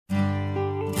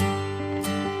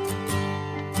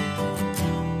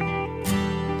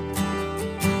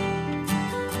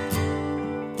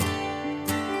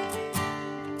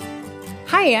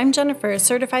Hi, I'm Jennifer, a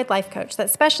certified life coach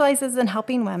that specializes in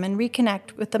helping women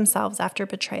reconnect with themselves after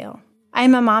betrayal. I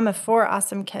am a mom of 4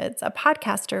 awesome kids, a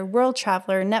podcaster, world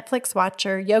traveler, Netflix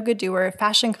watcher, yoga doer,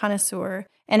 fashion connoisseur,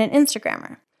 and an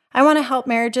Instagrammer. I want to help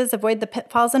marriages avoid the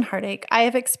pitfalls and heartache I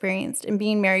have experienced in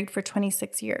being married for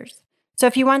 26 years. So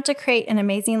if you want to create an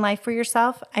amazing life for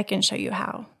yourself, I can show you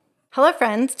how. Hello,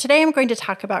 friends. Today I'm going to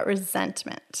talk about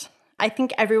resentment. I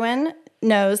think everyone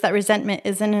knows that resentment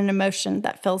isn't an emotion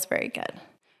that feels very good.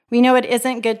 We know it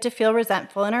isn't good to feel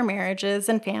resentful in our marriages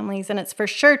and families, and it's for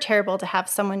sure terrible to have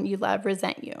someone you love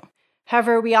resent you.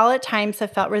 However, we all at times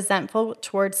have felt resentful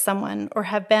towards someone or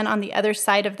have been on the other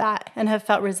side of that and have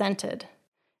felt resented.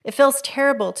 It feels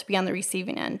terrible to be on the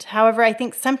receiving end. However, I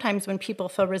think sometimes when people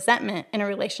feel resentment in a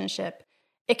relationship,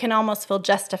 it can almost feel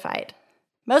justified.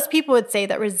 Most people would say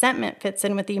that resentment fits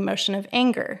in with the emotion of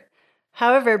anger.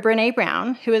 However, Brené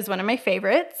Brown, who is one of my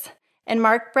favorites, and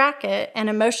Mark Brackett, an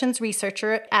emotions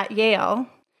researcher at Yale,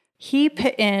 he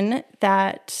put in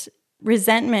that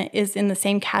resentment is in the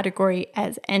same category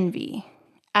as envy.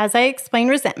 As I explain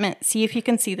resentment, see if you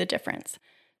can see the difference.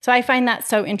 So I find that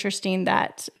so interesting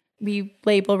that we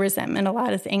label resentment a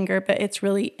lot as anger, but it's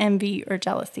really envy or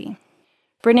jealousy.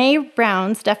 Brené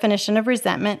Brown's definition of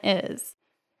resentment is: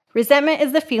 resentment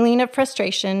is the feeling of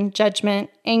frustration, judgment,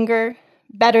 anger,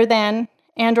 better than,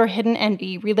 and or hidden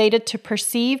envy related to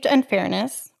perceived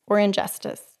unfairness or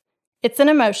injustice. It's an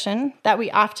emotion that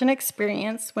we often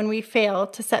experience when we fail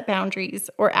to set boundaries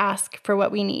or ask for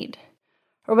what we need,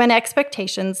 or when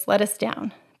expectations let us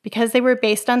down because they were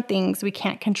based on things we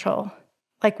can't control,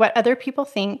 like what other people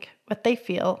think, what they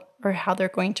feel, or how they're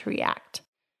going to react.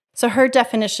 So her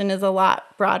definition is a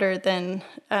lot broader than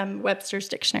Webster's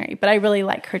dictionary, but I really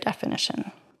like her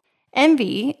definition.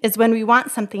 Envy is when we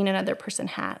want something another person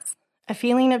has, a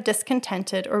feeling of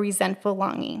discontented or resentful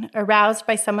longing aroused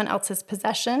by someone else's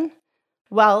possession,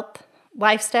 wealth,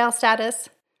 lifestyle status,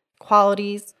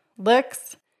 qualities,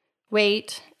 looks,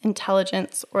 weight,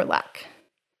 intelligence, or luck.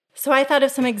 So I thought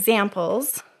of some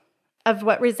examples of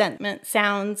what resentment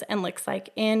sounds and looks like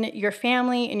in your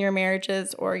family, in your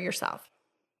marriages, or yourself.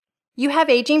 You have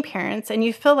aging parents and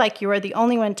you feel like you are the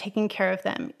only one taking care of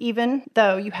them, even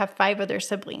though you have 5 other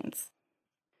siblings.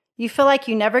 You feel like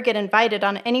you never get invited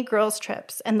on any girls'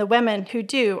 trips, and the women who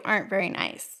do aren't very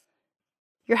nice.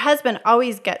 Your husband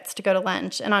always gets to go to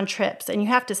lunch and on trips, and you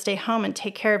have to stay home and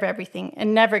take care of everything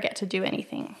and never get to do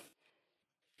anything.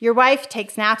 Your wife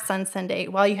takes naps on Sunday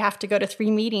while you have to go to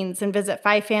 3 meetings and visit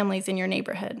 5 families in your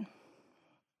neighborhood.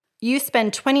 You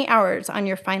spend 20 hours on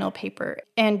your final paper,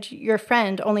 and your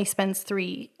friend only spends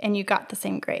 3, and you got the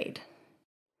same grade.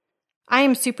 I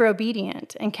am super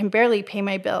obedient and can barely pay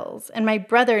my bills, and my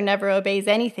brother never obeys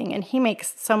anything, and he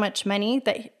makes so much money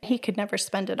that he could never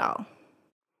spend it all.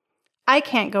 I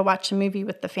can't go watch a movie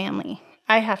with the family.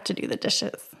 I have to do the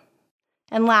dishes.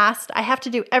 And last, I have to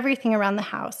do everything around the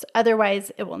house, otherwise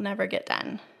it will never get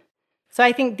done. So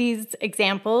I think these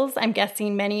examples, I'm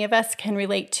guessing many of us can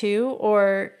relate to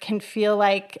or can feel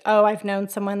like, oh, I've known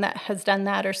someone that has done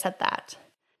that or said that.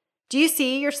 Do you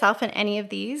see yourself in any of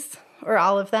these or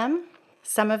all of them?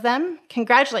 Some of them?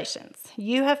 Congratulations,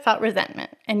 you have felt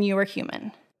resentment and you are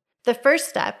human. The first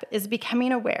step is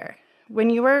becoming aware.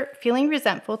 When you are feeling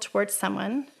resentful towards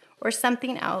someone or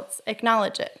something else,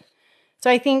 acknowledge it. So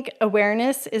I think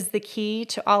awareness is the key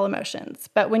to all emotions,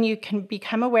 but when you can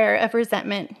become aware of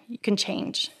resentment, you can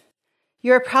change.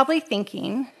 You're probably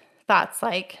thinking thoughts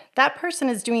like, that person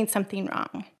is doing something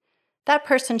wrong. That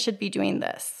person should be doing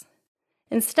this.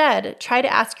 Instead, try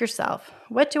to ask yourself,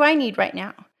 what do I need right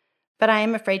now? But I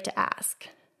am afraid to ask.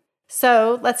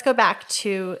 So let's go back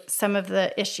to some of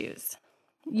the issues.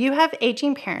 You have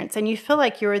aging parents and you feel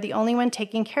like you are the only one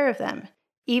taking care of them,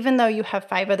 even though you have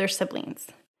 5 other siblings.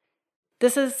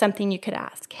 This is something you could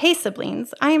ask. Hey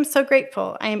siblings, I am so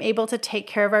grateful I am able to take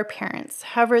care of our parents.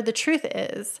 However, the truth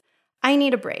is, I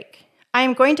need a break. I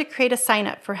am going to create a sign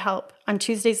up for help on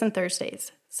Tuesdays and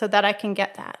Thursdays so that I can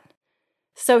get that.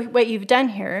 So what you've done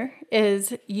here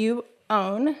is you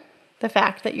own the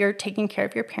fact that you're taking care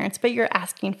of your parents, but you're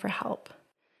asking for help.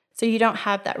 So you don't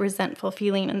have that resentful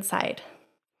feeling inside.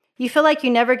 You feel like you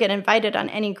never get invited on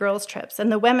any girls' trips,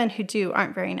 and the women who do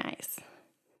aren't very nice.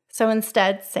 So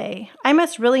instead say, I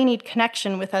must really need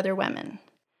connection with other women.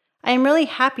 I am really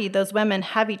happy those women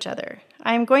have each other.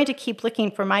 I am going to keep looking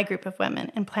for my group of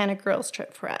women and plan a girls'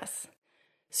 trip for us.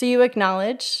 So you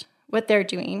acknowledge what they're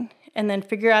doing and then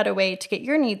figure out a way to get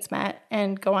your needs met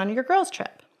and go on your girls'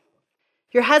 trip.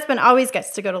 Your husband always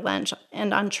gets to go to lunch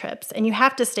and on trips, and you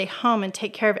have to stay home and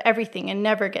take care of everything and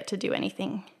never get to do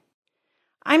anything.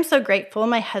 I'm so grateful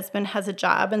my husband has a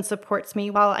job and supports me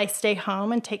while I stay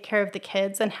home and take care of the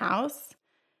kids and house.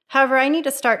 However, I need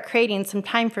to start creating some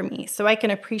time for me so I can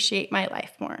appreciate my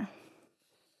life more.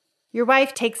 Your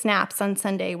wife takes naps on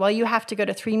Sunday while you have to go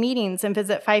to 3 meetings and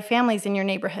visit 5 families in your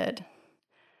neighborhood.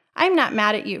 I'm not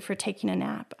mad at you for taking a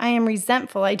nap. I am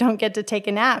resentful I don't get to take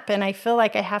a nap, and I feel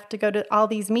like I have to go to all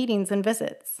these meetings and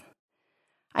visits.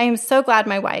 I am so glad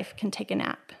my wife can take a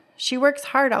nap. She works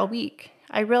hard all week.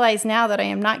 I realize now that I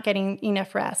am not getting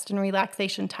enough rest and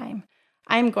relaxation time.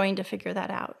 I'm going to figure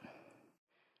that out.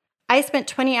 I spent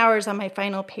 20 hours on my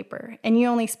final paper, and you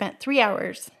only spent 3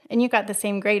 hours, and you got the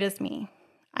same grade as me.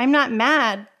 I'm not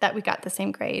mad that we got the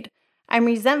same grade. I'm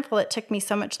resentful it took me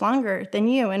so much longer than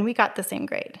you, and we got the same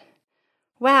grade.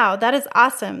 Wow, that is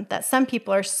awesome that some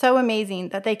people are so amazing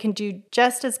that they can do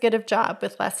just as good of a job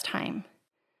with less time.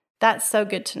 That's so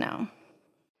good to know.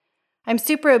 I'm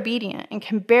super obedient and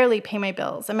can barely pay my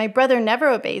bills, and my brother never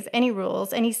obeys any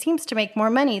rules, and he seems to make more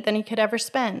money than he could ever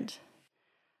spend.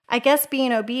 I guess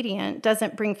being obedient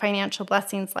doesn't bring financial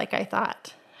blessings like I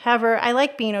thought. However, I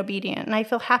like being obedient, and I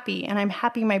feel happy, and I'm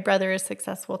happy my brother is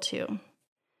successful too.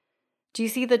 Do you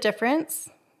see the difference?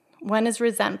 One is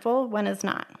resentful, one is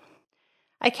not.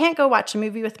 I can't go watch a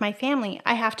movie with my family.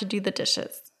 I have to do the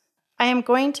dishes. I am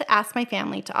going to ask my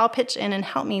family to all pitch in and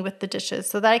help me with the dishes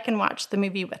so that I can watch the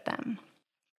movie with them.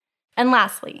 And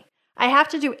lastly, I have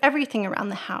to do everything around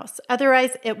the house,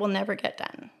 otherwise it will never get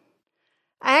done.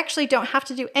 I actually don't have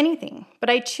to do anything, but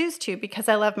I choose to because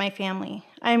I love my family.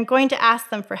 I am going to ask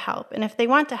them for help, and if they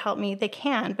want to help me, they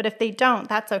can, but if they don't,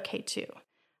 that's okay too.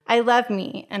 I love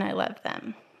me, and I love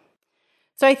them.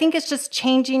 So I think it's just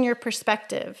changing your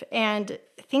perspective and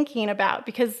thinking about,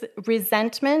 because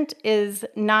resentment is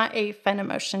not a fun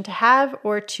emotion to have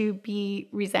or to be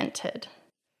resented.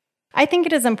 I think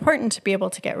it is important to be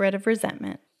able to get rid of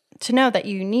resentment, to know that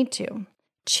you need to.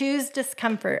 Choose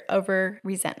discomfort over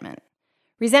resentment.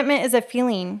 Resentment is a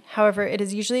feeling, however, it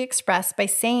is usually expressed by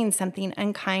saying something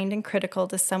unkind and critical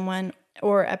to someone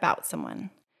or about someone.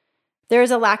 There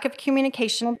is a lack of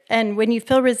communication, and when you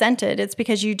feel resented, it's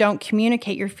because you don't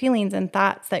communicate your feelings and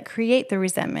thoughts that create the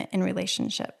resentment in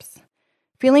relationships.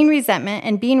 Feeling resentment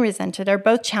and being resented are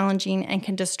both challenging and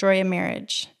can destroy a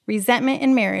marriage. Resentment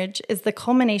in marriage is the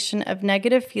culmination of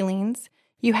negative feelings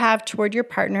you have toward your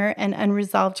partner and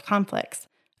unresolved conflicts,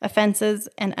 offenses,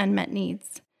 and unmet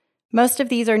needs. Most of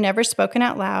these are never spoken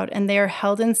out loud, and they are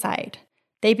held inside.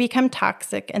 They become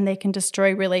toxic, and they can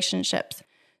destroy relationships.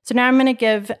 So now I'm going to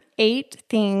give 8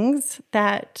 things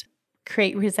that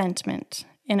create resentment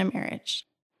in a marriage.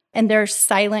 And they're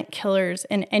silent killers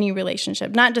in any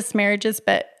relationship, not just marriages,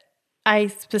 but I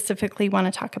specifically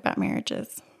want to talk about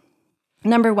marriages.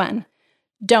 Number 1,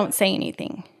 don't say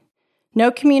anything. No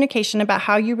communication about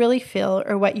how you really feel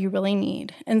or what you really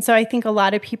need. And so I think a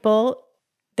lot of people,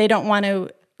 they don't want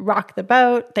to rock the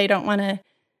boat. They don't want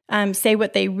to say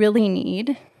what they really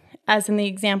need, as in the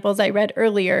examples I read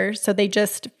earlier, so they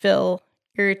just feel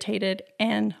irritated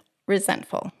and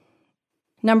resentful.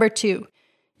 Number 2,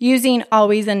 using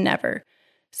always and never.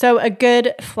 So a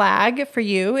good flag for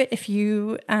you, if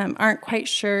you aren't quite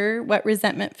sure what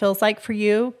resentment feels like for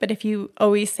you, but if you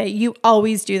always say, you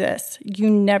always do this,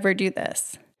 you never do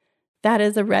this, that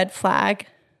is a red flag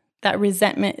that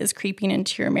resentment is creeping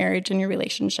into your marriage and your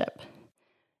relationship.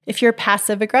 If you're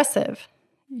passive aggressive,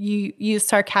 you use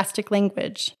sarcastic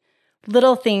language,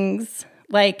 little things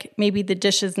like maybe the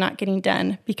dishes not getting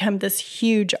done become this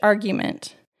huge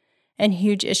argument and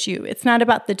huge issue. It's not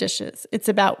about the dishes. It's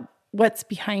about what's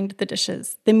behind the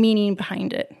dishes, the meaning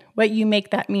behind it, what you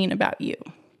make that mean about you.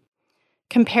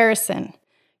 Comparison.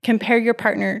 Compare your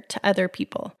partner to other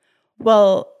people.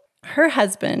 Well, her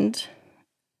husband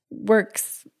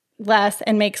works less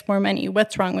and makes more money.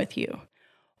 What's wrong with you?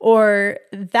 Or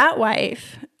that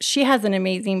wife, she has an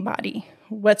amazing body.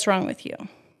 What's wrong with you?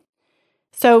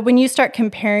 So when you start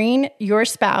comparing your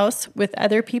spouse with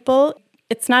other people,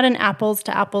 it's not an apples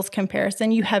to apples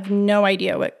comparison. You have no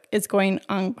idea what is going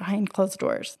on behind closed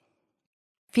doors.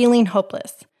 Feeling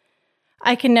hopeless.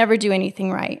 I can never do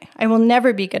anything right. I will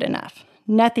never be good enough.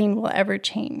 Nothing will ever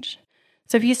change.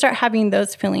 So if you start having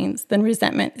those feelings, then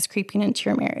resentment is creeping into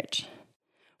your marriage.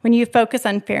 When you focus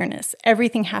on fairness,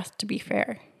 everything has to be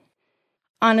fair.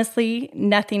 Honestly,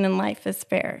 nothing in life is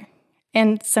fair.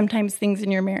 And sometimes things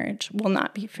in your marriage will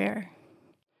not be fair.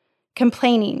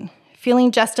 Complaining,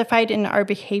 feeling justified in our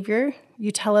behavior,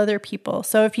 you tell other people.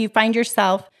 So if you find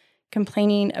yourself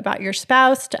complaining about your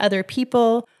spouse to other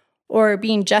people or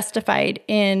being justified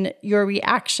in your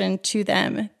reaction to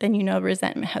them, then you know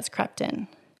resentment has crept in.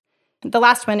 The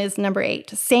last one is number 8,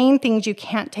 saying things you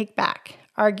can't take back,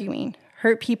 arguing.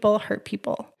 Hurt people hurt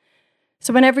people.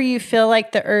 So whenever you feel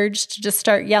like the urge to just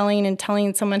start yelling and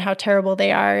telling someone how terrible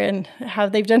they are and how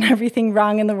they've done everything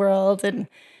wrong in the world, and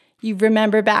you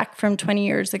remember back from 20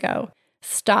 years ago,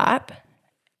 stop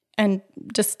and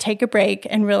just take a break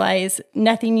and realize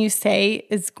nothing you say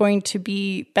is going to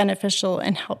be beneficial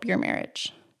and help your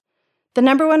marriage. The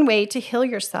number one way to heal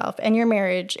yourself and your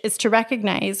marriage is to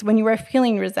recognize when you are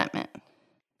feeling resentment.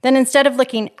 Then instead of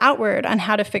looking outward on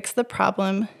how to fix the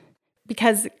problem,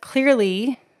 because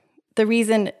clearly the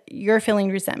reason you're feeling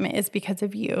resentment is because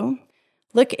of you,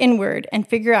 look inward and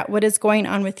figure out what is going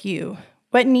on with you.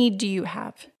 What need do you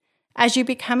have? As you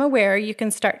become aware, you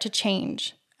can start to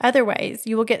change. Otherwise,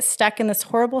 you will get stuck in this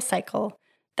horrible cycle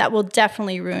that will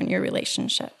definitely ruin your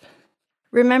relationship.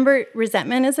 Remember,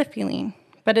 resentment is a feeling,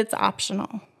 but it's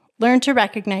optional. Learn to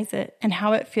recognize it and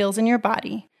how it feels in your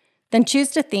body. Then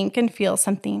choose to think and feel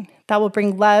something that will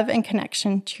bring love and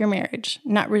connection to your marriage,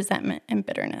 not resentment and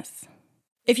bitterness.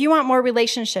 If you want more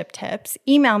relationship tips,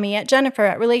 email me at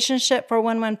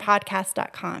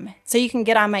jennifer@relationship411podcast.com so you can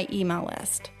get on my email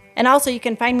list. And also you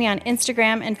can find me on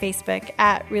Instagram and Facebook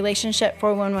at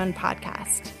Relationship411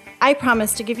 Podcast. I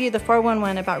promise to give you the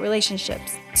 411 about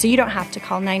relationships so you don't have to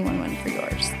call 911 for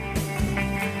yours.